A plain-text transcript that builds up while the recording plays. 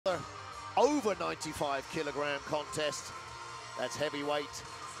Over 95 kilogram contest. That's heavyweight.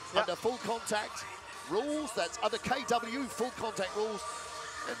 Under full contact rules, that's under KWU Full Contact rules.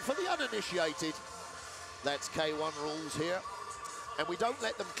 And for the uninitiated, that's K1 rules here. And we don't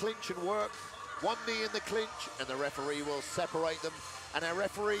let them clinch and work. One knee in the clinch and the referee will separate them. And our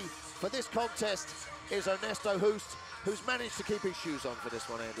referee for this contest is Ernesto Hoost, who's managed to keep his shoes on for this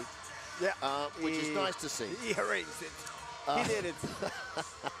one, Andy. Yeah. Which is nice to see. He erased it. He did it.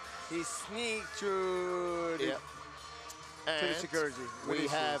 He sneaked through the, to the security. We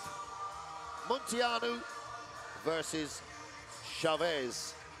have Munteanu versus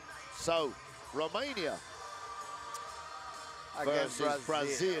Chaves. So, Romania versus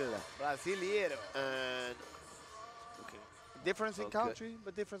Brazil. Brasileiro. And difference in country,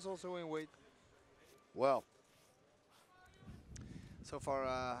 but difference also in weight. Well, so far,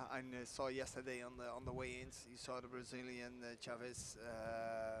 I saw yesterday on the weigh-ins, you saw the Brazilian Chaves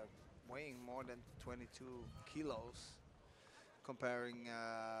weighing more than 22 kilos, comparing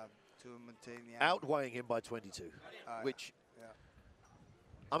to Munteanu. Outweighing him by 22, which,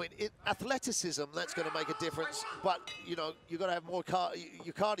 I mean, athleticism, that's going to make a difference, but, you know, you've got to have more,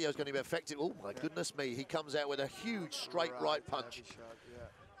 your cardio is going to be affected. Oh, my goodness me, he comes out with a huge straight right punch. Shot,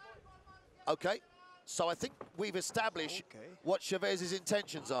 Okay. So I think we've established what Chaves'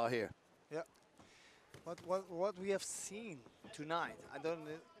 intentions are here. Yeah. But what we have seen tonight,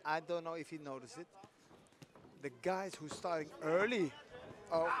 I don't know if you noticed it. The guys who starting early,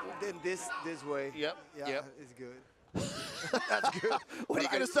 in this way. Yep. Yeah, it's good. That's good. What are you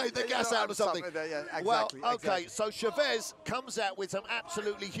going to say? The gas out or something? Yeah, exactly. Well, okay. So Chaves comes out with some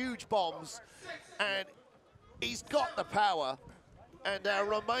absolutely huge bombs, and he's got the power. And our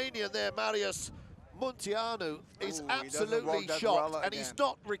Romanian there, Marius Munteanu, is absolutely shocked, and he's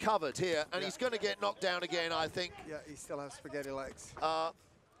not recovered here, and he's going to get knocked down again, I think. Yeah, he still has spaghetti legs. But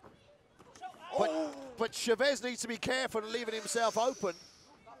Chaves needs to be careful and leaving himself open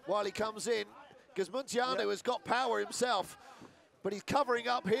while he comes in, because Munteanu has got power himself, but he's covering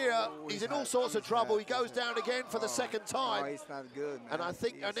up here. He's in all sorts of trouble. He goes down again for the second time. No, he's not good, man. And I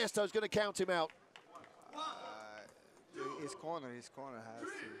think Ernesto's going to count him out. His corner has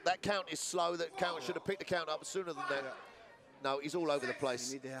to. That count is slow. That count should have picked the count up sooner than that. No, he's all over the place.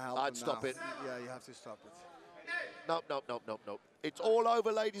 You need to help I'd stop it. Yeah, you have to stop it. Nope. It's all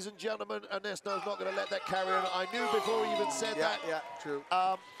over, ladies and gentlemen. Ernesto's not going to let that carry on. I knew before he even said that. Yeah, true.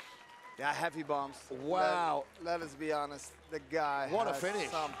 Yeah, heavy bombs. Wow. Let us be honest. The guy has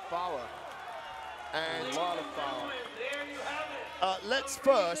some power. And a lot of power. Let's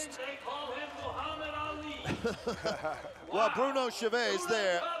first. Well, Bruno Chaves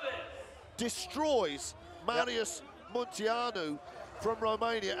there destroys Marius Munteanu from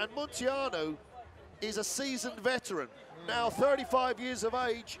Romania. And Munteanu is a seasoned veteran. Now 35 years of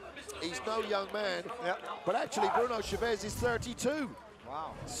age. He's no young man. But actually, Bruno Chaves is 32.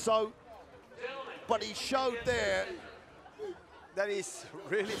 Wow. So, but he showed there that he's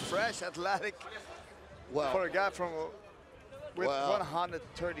really fresh, athletic. Well, for a guy from with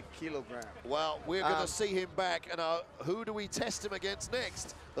 130 kilograms. Well, we're going to see him back, and who do we test him against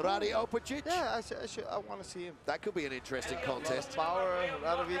next? Radi Opacic? Yeah, I want to see him. That could be an interesting contest. Power,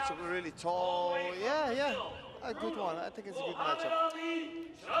 Radovic, really tall. Yeah, a good one. I think it's a good matchup.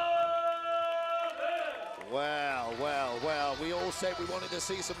 Well, we all said we wanted to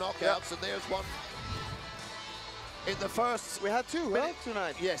see some knockouts, and there's one. In the first... We had two, right,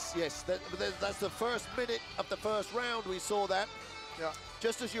 tonight? Yes. That's the first minute of the first round. We saw that. Yeah.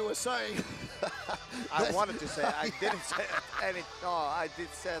 Just as you were saying. I wanted to say, I didn't say any... No, I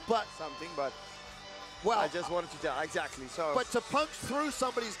did say something, but... Well, I just wanted to tell, exactly, so... But to punch through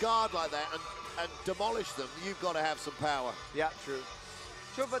somebody's guard like that and demolish them, you've got to have some power. Yeah, true.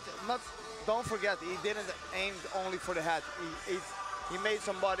 Sure, but don't forget, he didn't aim only for the head. He made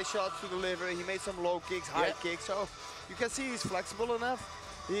some body shots to the liver. He made some low kicks, high kicks. So you can see he's flexible enough.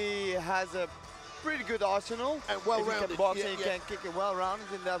 He has a pretty good arsenal. And well-rounded. He can box and he can kick it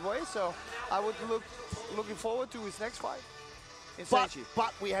well-rounded in that way. So I would looking forward to his next fight in SENSHI.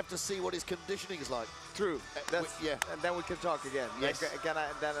 But we have to see what his conditioning is like. True. And then we can talk again. Yes.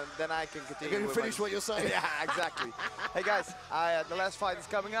 Then I can continue. You can finish what you're saying. Yeah, exactly. Hey guys, the last fight is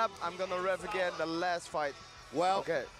coming up. I'm gonna rev again the last fight. Well, okay.